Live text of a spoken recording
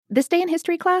This Day in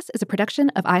History Class is a production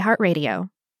of iHeartRadio.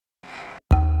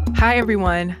 Hi,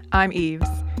 everyone. I'm Eves,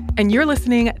 and you're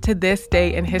listening to This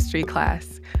Day in History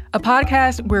Class, a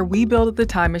podcast where we build the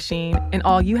time machine, and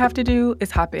all you have to do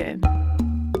is hop in.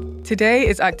 Today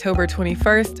is October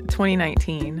 21st,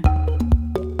 2019.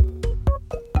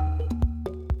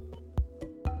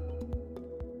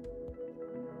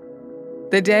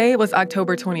 The day was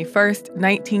October 21st,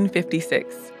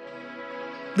 1956.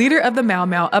 Leader of the Mau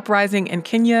Mau Uprising in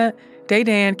Kenya,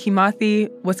 Dedan Kimathi,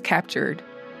 was captured.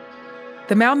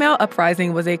 The Mau Mau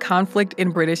Uprising was a conflict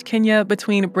in British Kenya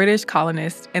between British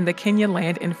colonists and the Kenya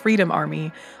Land and Freedom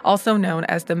Army, also known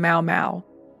as the Mau Mau.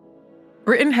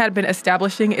 Britain had been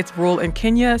establishing its rule in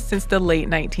Kenya since the late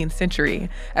 19th century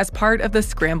as part of the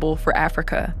scramble for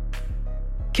Africa.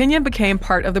 Kenya became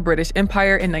part of the British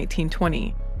Empire in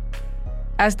 1920.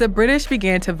 As the British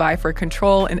began to vie for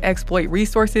control and exploit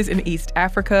resources in East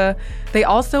Africa, they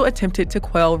also attempted to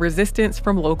quell resistance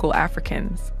from local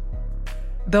Africans.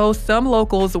 Though some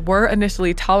locals were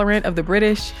initially tolerant of the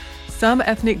British, some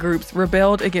ethnic groups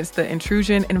rebelled against the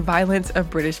intrusion and violence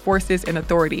of British forces and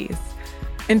authorities.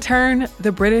 In turn,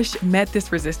 the British met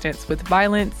this resistance with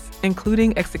violence,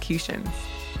 including executions.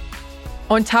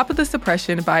 On top of the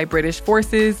suppression by British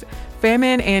forces,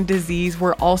 famine and disease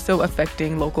were also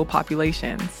affecting local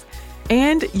populations,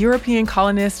 and European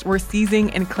colonists were seizing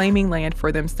and claiming land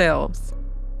for themselves.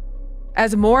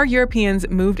 As more Europeans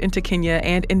moved into Kenya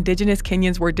and indigenous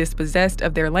Kenyans were dispossessed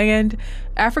of their land,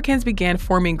 Africans began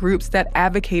forming groups that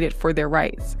advocated for their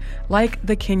rights, like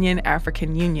the Kenyan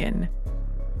African Union.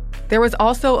 There was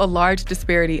also a large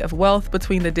disparity of wealth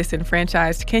between the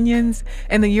disenfranchised Kenyans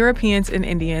and the Europeans and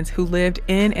Indians who lived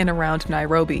in and around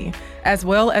Nairobi, as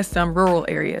well as some rural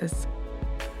areas.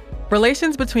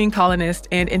 Relations between colonists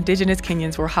and indigenous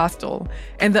Kenyans were hostile,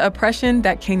 and the oppression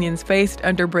that Kenyans faced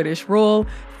under British rule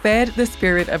fed the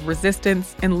spirit of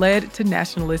resistance and led to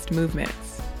nationalist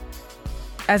movements.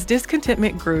 As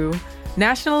discontentment grew,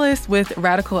 nationalists with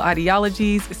radical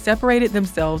ideologies separated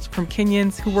themselves from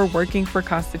Kenyans who were working for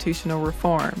constitutional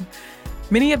reform.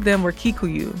 Many of them were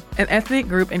Kikuyu, an ethnic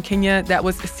group in Kenya that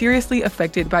was seriously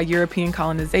affected by European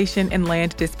colonization and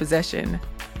land dispossession.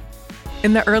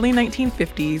 In the early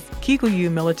 1950s,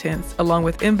 Kikuyu militants, along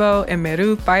with Imbo and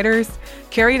Meru fighters,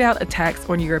 carried out attacks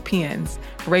on Europeans,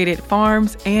 raided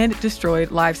farms, and destroyed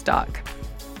livestock.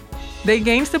 They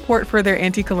gained support for their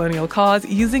anti-colonial cause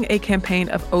using a campaign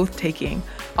of oath-taking,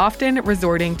 often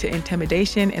resorting to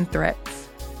intimidation and threats.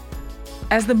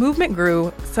 As the movement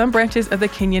grew, some branches of the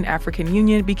Kenyan African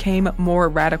Union became more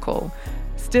radical.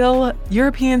 Still,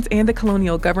 Europeans and the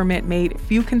colonial government made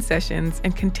few concessions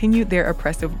and continued their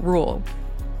oppressive rule.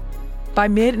 By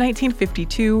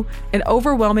mid-1952, an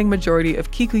overwhelming majority of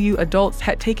Kikuyu adults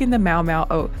had taken the Mau Mau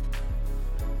oath.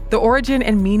 The origin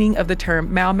and meaning of the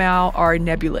term Mau Mau are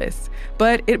nebulous,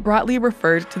 but it broadly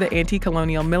referred to the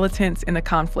anti-colonial militants in the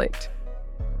conflict.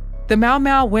 The Mau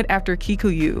Mau went after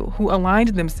Kikuyu, who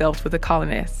aligned themselves with the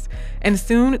colonists, and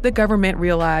soon the government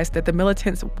realized that the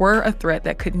militants were a threat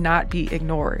that could not be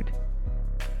ignored.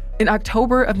 In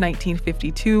October of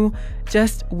 1952,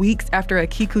 just weeks after a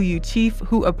Kikuyu chief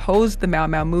who opposed the Mau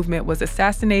Mau movement was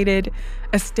assassinated,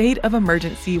 a state of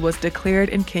emergency was declared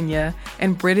in Kenya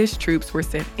and British troops were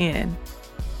sent in.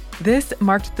 This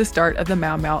marked the start of the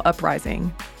Mau Mau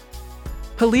Uprising.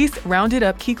 Police rounded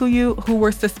up Kikuyu who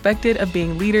were suspected of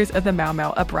being leaders of the Mau Mau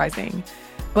Uprising,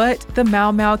 but the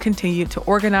Mau Mau continued to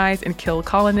organize and kill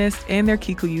colonists and their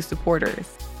Kikuyu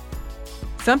supporters.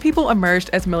 Some people emerged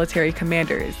as military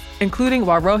commanders, including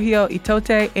Warohio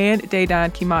Itote and Dedan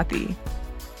Kimathi.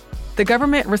 The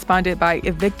government responded by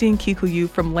evicting Kikuyu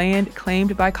from land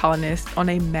claimed by colonists on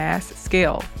a mass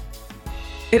scale.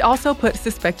 It also put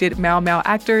suspected Mau Mau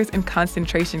actors in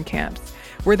concentration camps,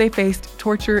 where they faced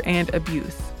torture and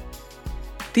abuse.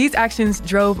 These actions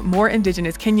drove more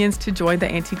indigenous Kenyans to join the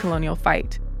anti-colonial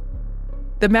fight.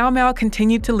 The Mau Mau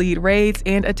continued to lead raids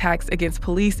and attacks against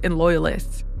police and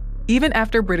loyalists. Even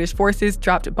after British forces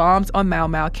dropped bombs on Mau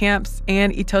Mau camps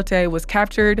and Itote was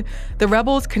captured, the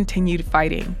rebels continued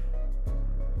fighting.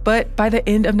 But by the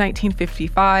end of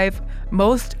 1955,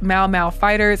 most Mau Mau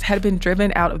fighters had been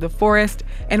driven out of the forest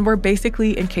and were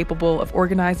basically incapable of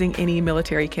organizing any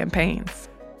military campaigns.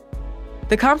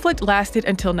 The conflict lasted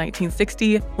until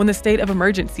 1960, when the state of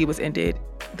emergency was ended,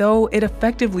 though it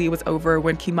effectively was over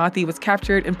when Kimathi was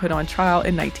captured and put on trial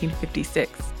in 1956.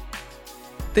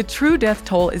 The true death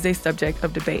toll is a subject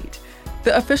of debate.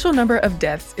 The official number of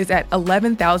deaths is at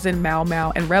 11,000 Mau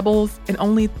Mau and rebels and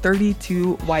only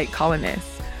 32 white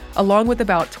colonists, along with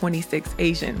about 26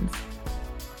 Asians.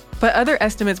 But other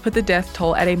estimates put the death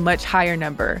toll at a much higher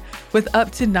number, with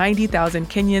up to 90,000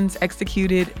 Kenyans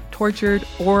executed, tortured,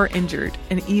 or injured,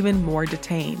 and even more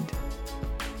detained.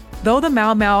 Though the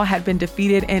Mau Mau had been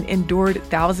defeated and endured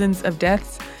thousands of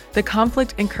deaths, the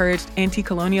conflict encouraged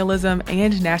anti-colonialism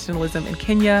and nationalism in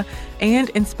Kenya and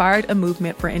inspired a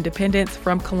movement for independence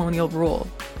from colonial rule.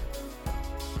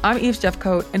 I'm Eve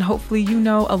Jeffcoat, and hopefully you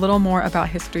know a little more about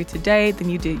history today than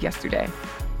you did yesterday.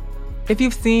 If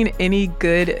you've seen any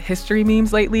good history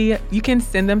memes lately, you can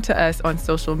send them to us on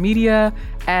social media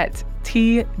at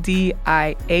TDIHC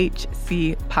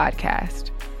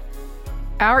Podcast.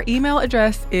 Our email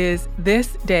address is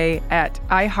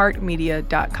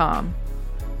thisday@iheartmedia.com.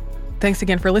 Thanks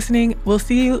again for listening. We'll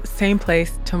see you same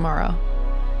place tomorrow.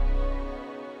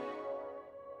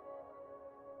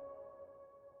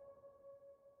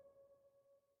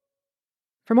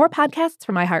 For more podcasts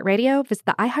from iHeartRadio, visit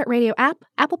the iHeartRadio app,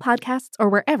 Apple Podcasts, or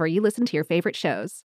wherever you listen to your favorite shows.